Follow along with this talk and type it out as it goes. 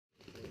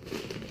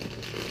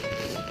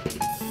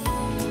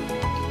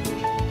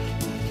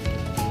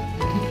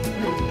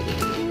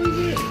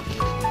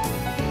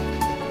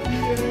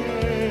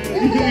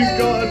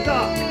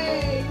up.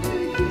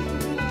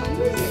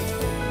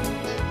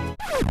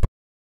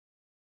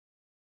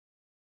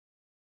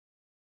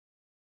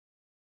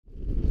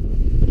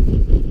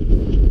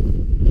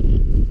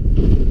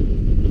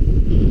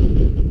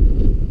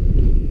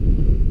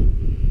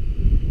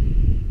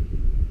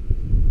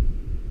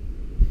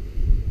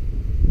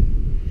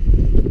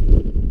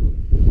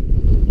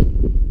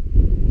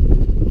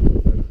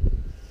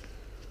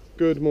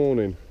 Good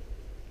morning.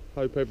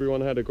 Hope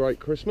everyone had a great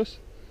Christmas.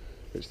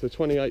 It's the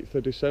 28th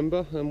of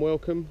December and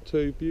welcome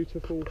to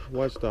beautiful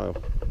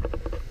Wasdale.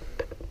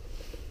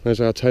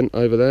 There's our tent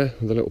over there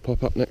with a little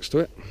pop-up next to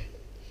it.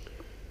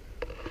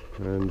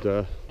 And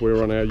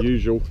we're on our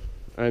usual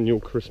annual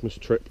Christmas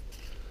trip.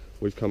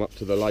 We've come up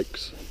to the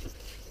lakes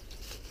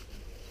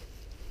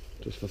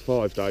just for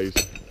 5 days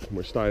and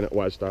we're staying at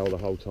Wasdale the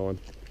whole time.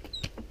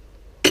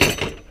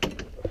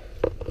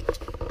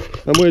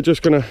 And we're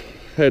just going to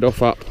head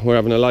off up. We're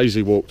having a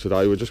lazy walk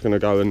today. We're just going to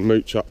go and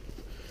mooch up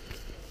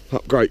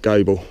Great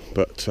Gable,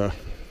 but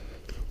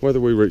whether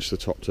we reach the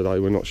top today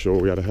we're not sure.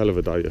 We had a hell of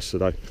a day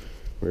yesterday.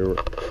 We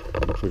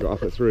got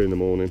up at 3 in the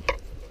morning,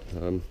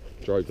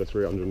 drove the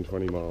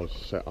 320 miles,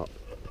 set up,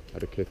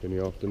 had a kip in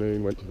the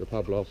afternoon, went to the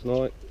pub last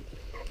night.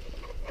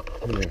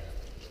 Yeah,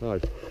 so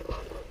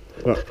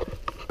but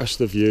that's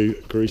the view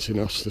greeting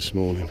us this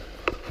morning.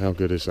 How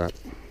good is that?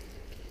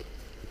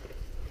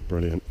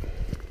 Brilliant.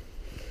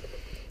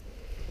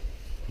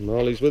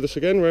 Marley's with us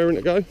again, raring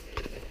to go.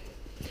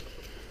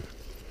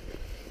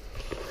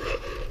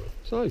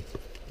 So,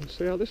 let's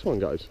see how this one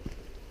goes.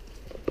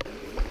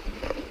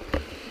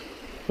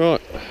 Right,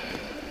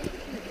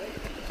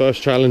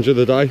 first challenge of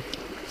the day.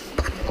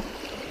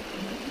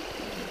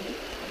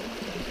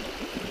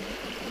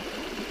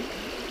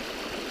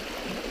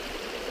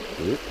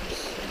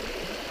 Oops.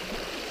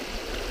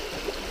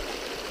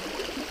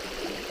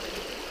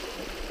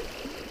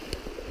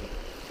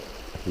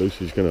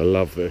 Lucy's going to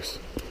love this.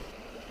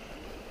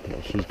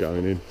 Oh, she's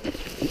going in.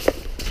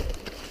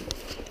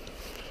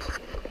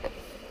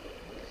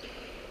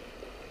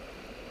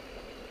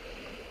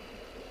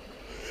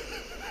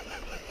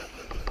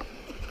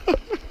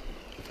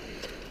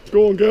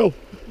 Go on, girl.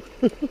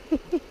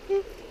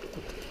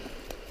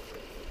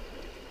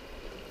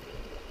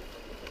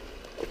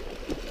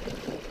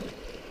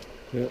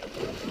 Yeah.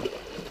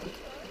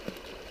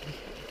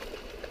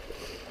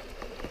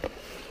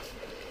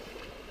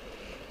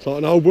 It's like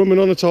an old woman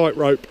on a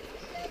tightrope.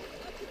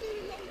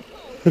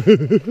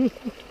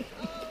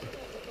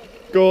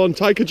 Go on,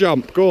 take a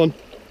jump, go on.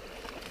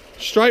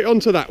 Straight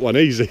onto that one,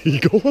 easy,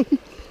 go on.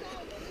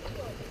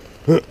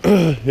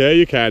 Yeah,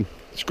 you can.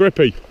 It's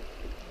grippy.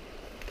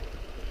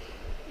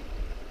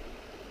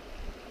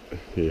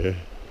 Yeah.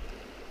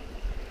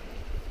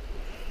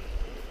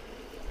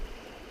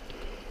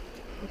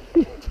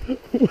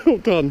 Well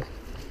done.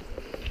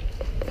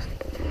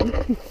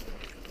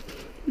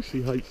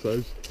 Lucy hates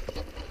those.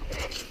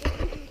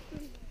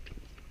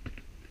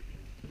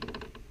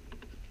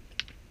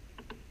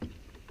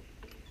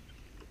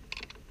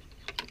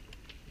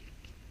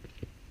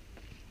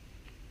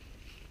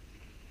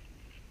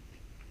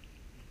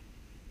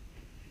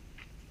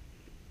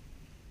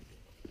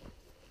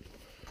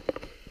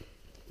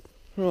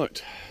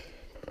 Right,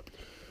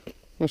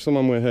 that's the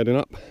one we're heading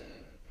up,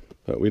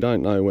 but we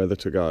don't know whether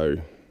to go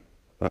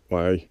that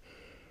way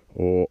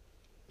or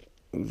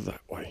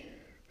that way,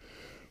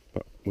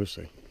 but we'll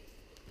see.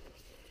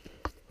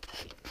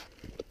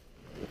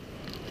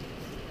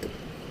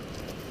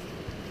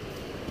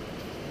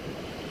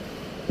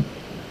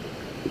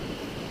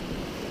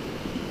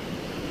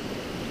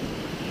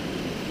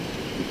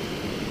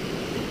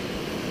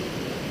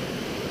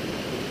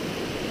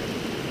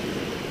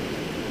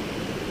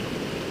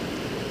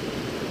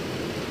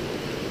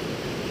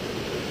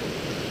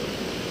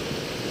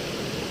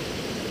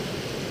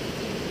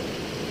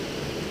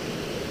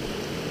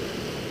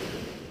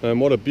 And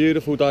what a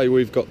beautiful day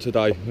we've got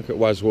today. Look at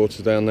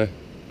Waswater down there,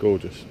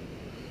 gorgeous.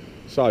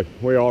 So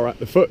we are at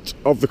the foot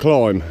of the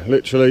climb.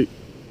 Literally,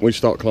 we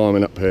start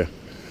climbing up here.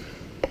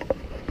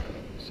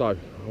 So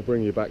I'll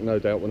bring you back no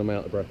doubt when I'm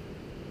out of breath.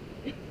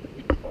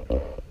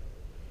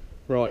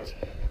 Right,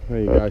 there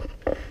you go.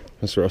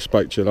 That's where I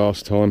spoke to you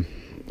last time.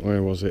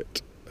 Where was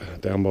it?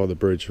 Down by the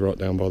bridge, right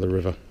down by the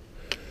river.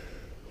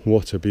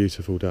 What a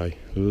beautiful day.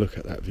 Look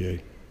at that view.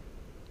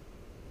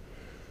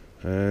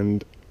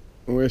 And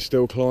we're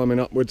still climbing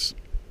upwards.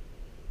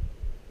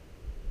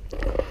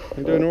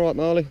 You doing all right,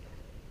 Marley?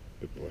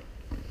 Good boy.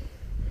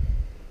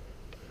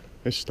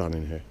 It's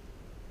stunning here.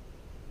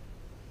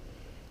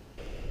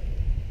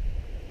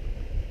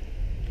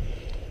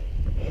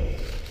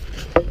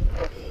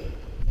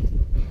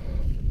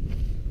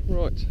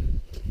 Right,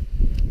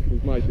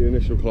 we've made the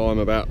initial climb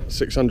about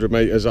 600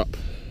 metres up,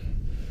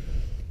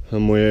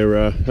 and we're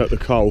at the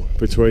coal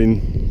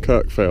between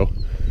Kirkfell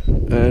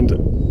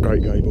and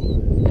Great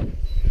Gable.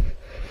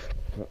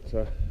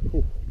 But,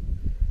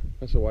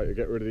 that's a way to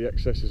get rid of the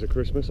excesses of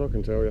Christmas, I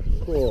can tell you.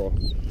 Oh,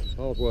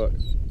 hard work.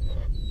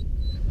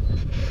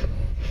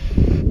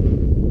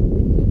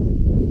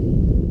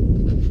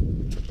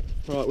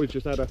 Right, we've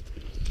just had a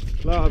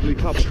Lovely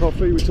cup of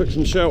coffee. We took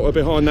some shelter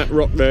behind that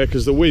rock there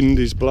because the wind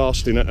is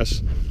blasting at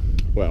us.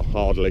 Well,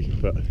 hardly,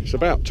 but it's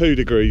about 2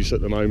 degrees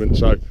at the moment,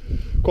 so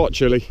quite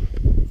chilly.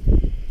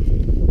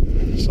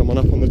 Someone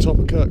up on the top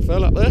of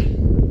Kirkfell up there.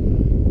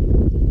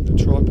 The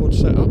tripod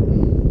set up.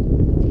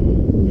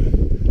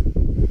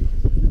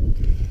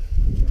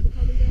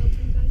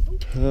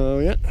 Oh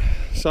yeah,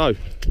 so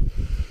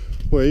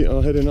we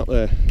are heading up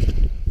there.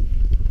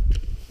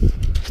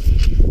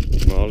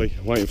 Marley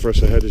waiting for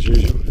us ahead as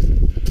usual.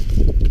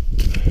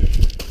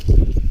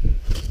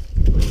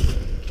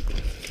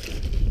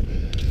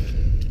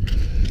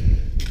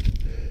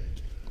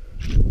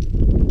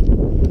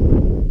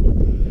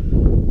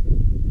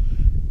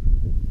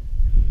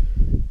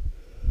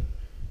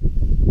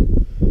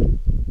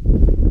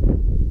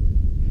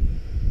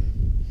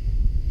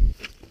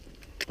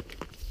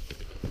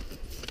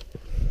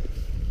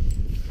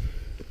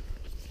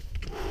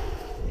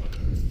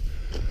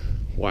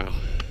 Wow.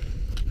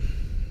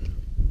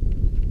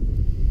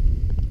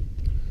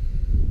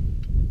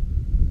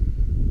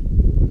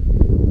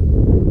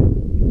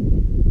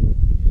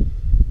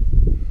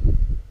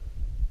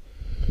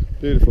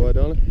 Beautiful, eh,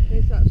 darling?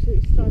 It's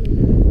absolutely stunning.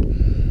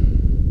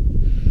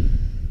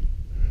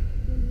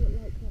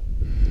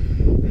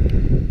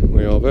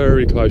 We are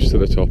very close to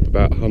the top,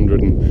 about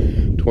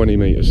 120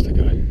 metres to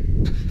go.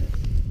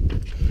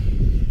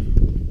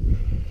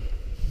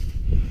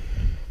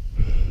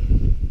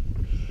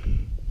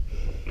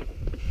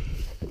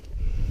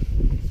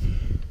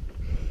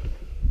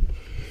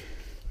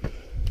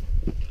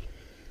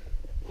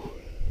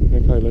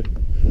 Okay, Lou.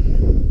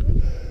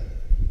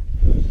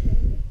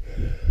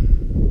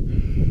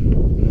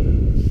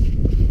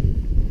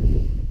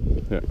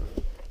 Yeah.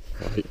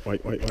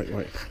 Wait.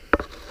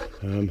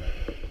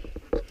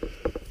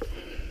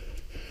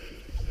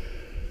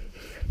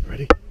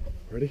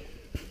 Ready?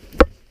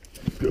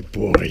 Good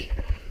boy.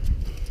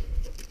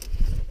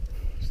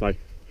 Stay.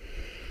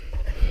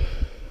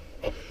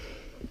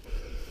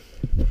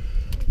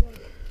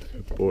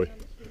 Good boy.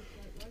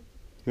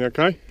 You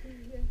okay?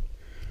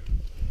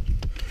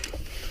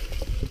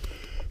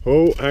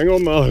 Oh, hang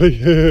on, Marley.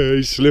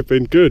 He's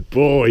slipping. Good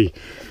boy.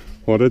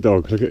 What a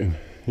dog. Look at him.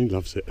 He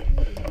loves it.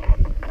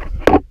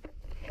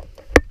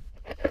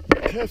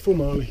 Careful,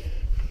 Marley.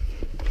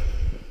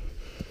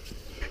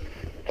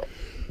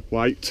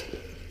 Wait.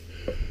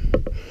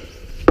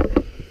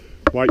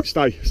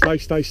 Stay.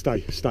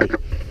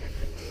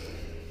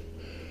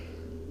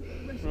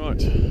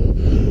 Right.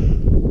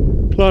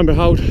 Lo and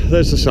behold,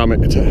 there's the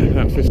summit. It's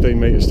about 15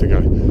 metres to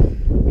go.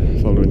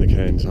 Following the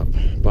cairns up.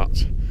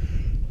 But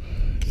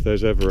if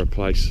there's ever a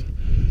place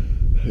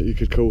that you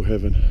could call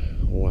heaven,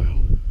 wow.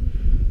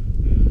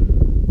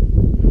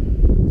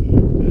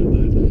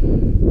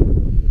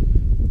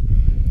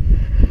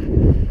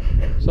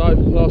 So,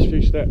 last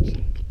few steps.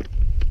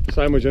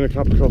 Sandwich and a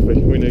cup of coffee.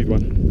 We need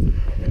one.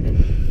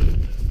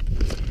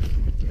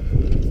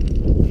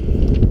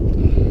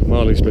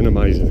 Marley's been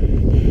amazing.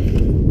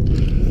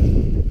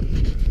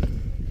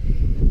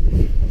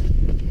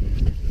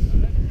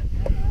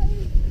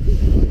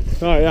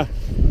 Oh yeah.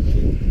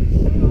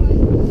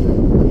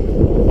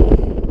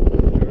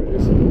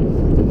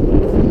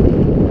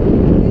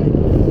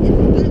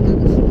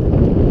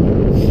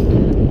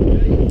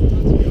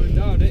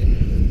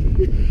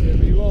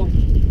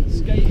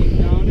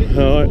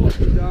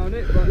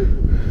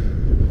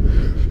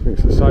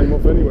 It's the same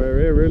off anywhere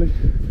here, really.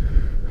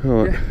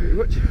 Alright, yeah, pretty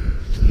much.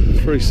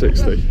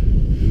 360.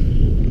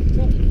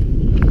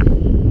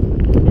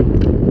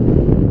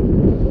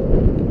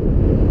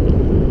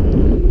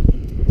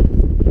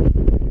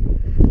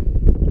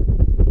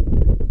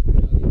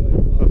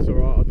 That's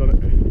alright, I've done it.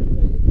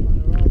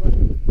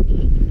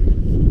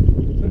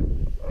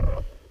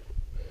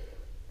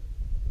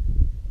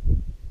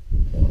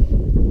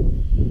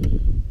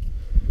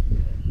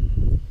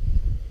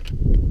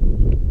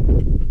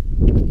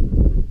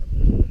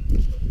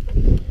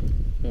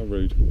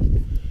 Rude.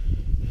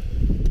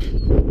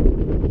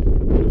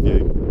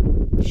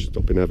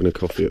 Stopping having a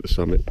coffee at the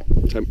summit.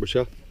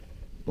 Temperature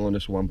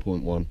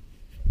 -1.1.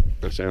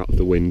 That's out of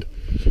the wind.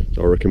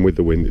 So I reckon with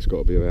the wind it's got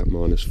to be about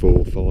 -4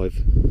 or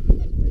 5.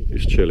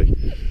 It's chilly.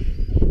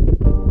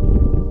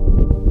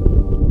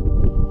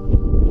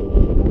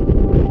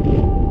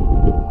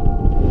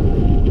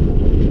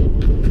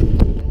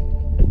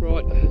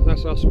 Right,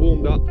 that's us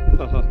warmed up.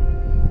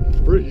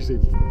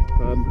 Freezing.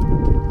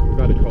 We've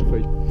had a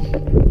coffee.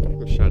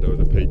 The shadow of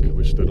the peak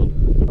we stood on.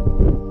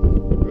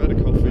 We've had a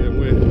coffee and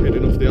we're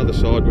heading off the other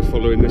side. We're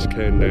following this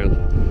cairn down.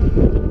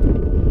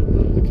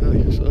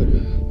 Okay, so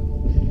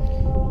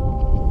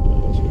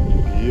that's a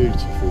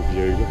beautiful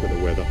view. Look at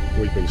the weather.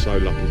 We've been so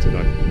lucky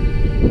today.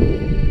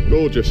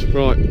 Gorgeous.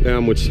 Right,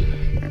 downwards.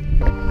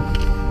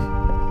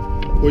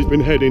 We've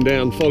been heading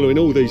down following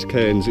all these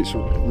cairns. It's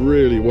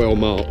really well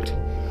marked.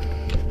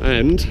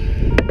 And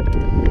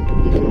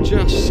you can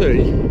just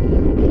see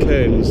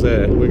cairns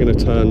there. We're going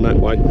to turn that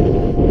way.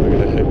 We're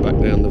going to head back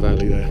down the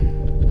valley there.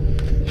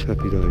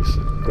 Happy days.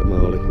 Look at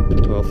Marley,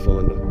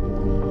 Pathfinder.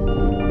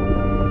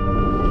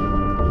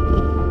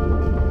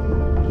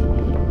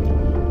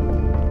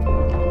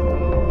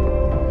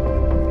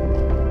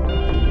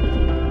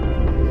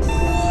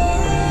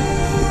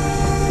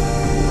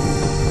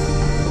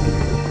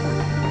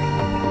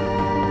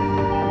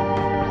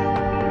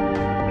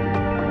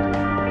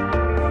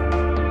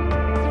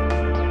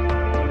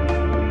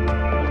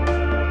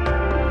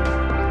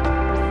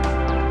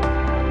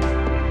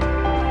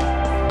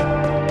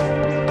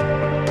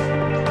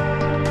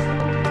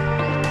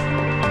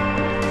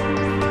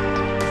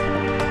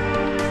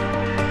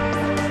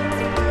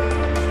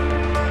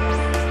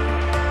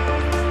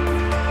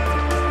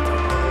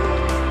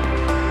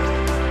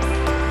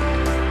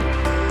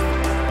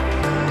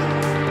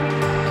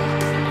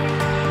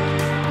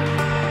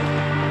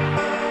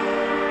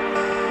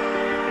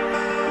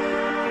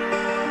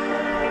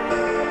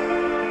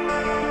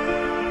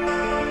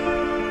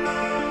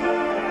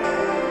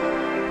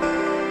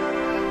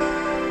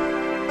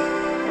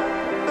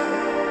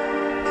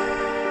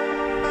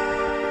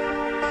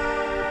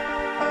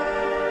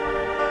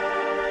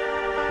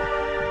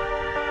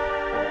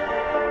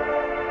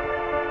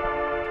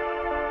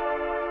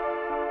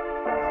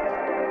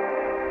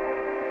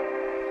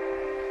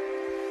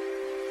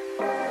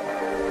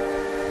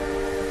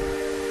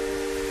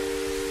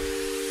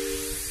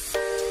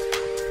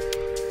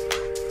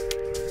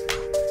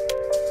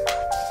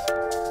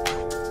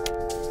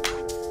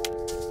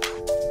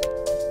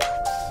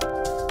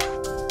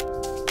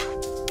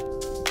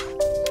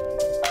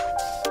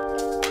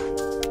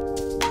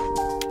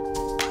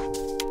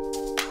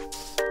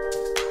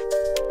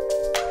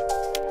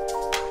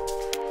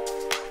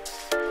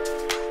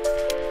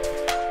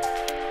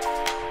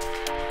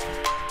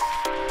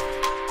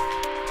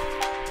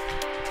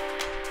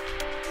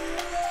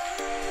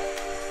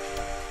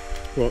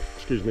 Right,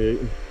 excuse me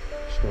eating,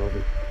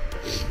 starving.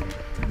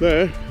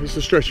 There is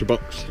the stretcher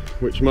box,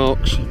 which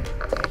marks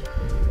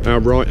our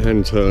right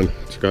hand turn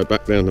to go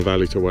back down the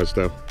valley to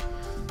Wasdale.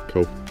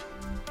 Cool.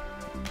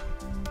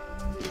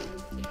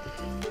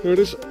 There it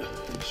is,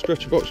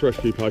 stretcher box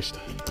rescue post.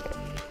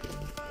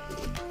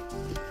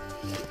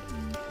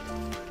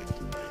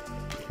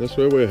 That's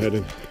where we're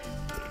heading.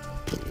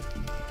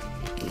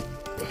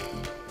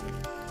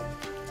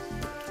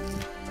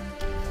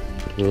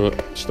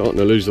 Right, starting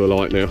to lose the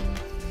light now.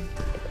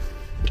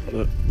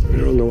 But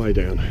we're on the way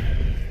down.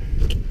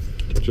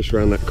 Just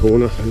round that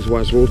corner is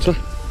Waswater.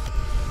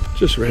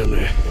 Just round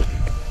there.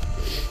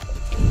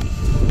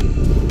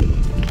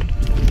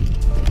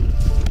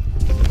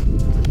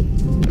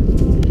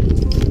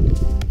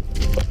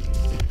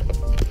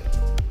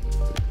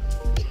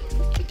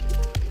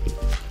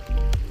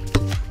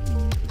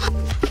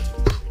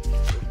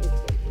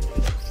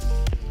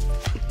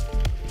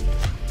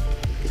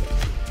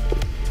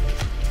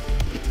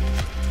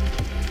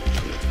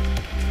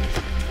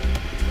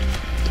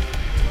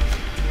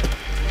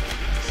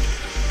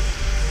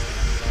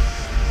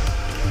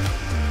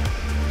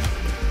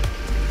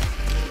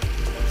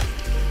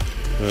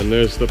 And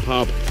there's the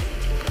pub.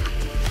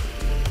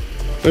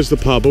 There's the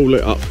pub all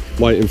lit up,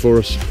 waiting for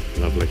us.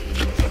 Lovely.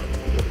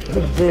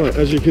 Right,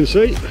 as you can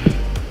see,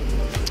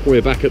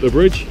 we're back at the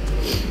bridge.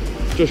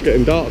 Just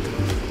getting dark.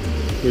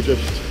 We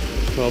just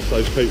passed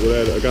those people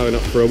there that are going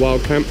up for a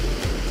wild camp.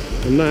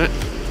 And that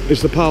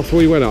is the path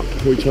we went up.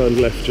 We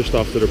turned left just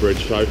after the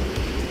bridge, so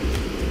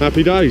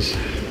happy days.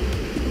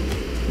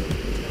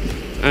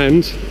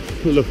 And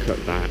look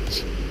at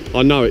that.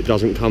 I know it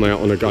doesn't come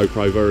out on a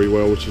GoPro very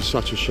well, which is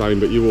such a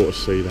shame, but you ought to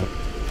see that.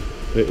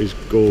 It is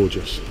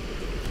gorgeous.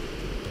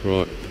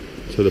 Right,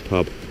 to the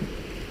pub.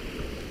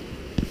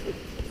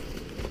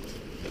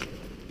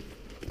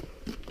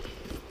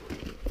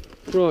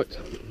 Right,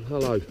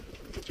 hello.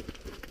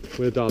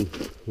 We're done.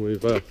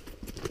 We've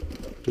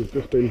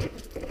just been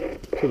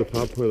to the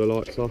pub where the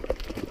lights are,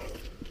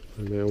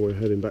 and now we're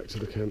heading back to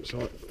the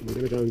campsite. We're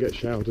going to go and get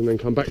showered and then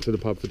come back to the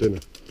pub for dinner.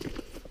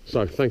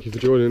 So thank you for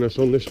joining us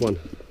on this one.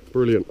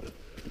 Brilliant.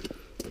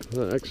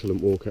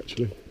 Excellent walk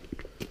actually.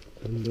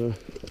 And we'll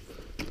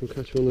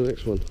catch you on the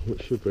next one,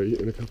 which should be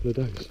in a couple of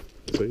days.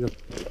 See ya.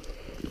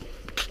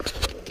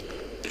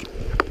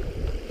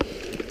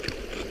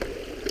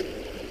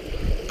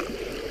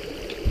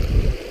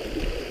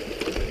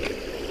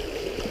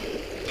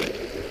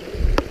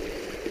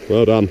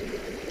 Well done.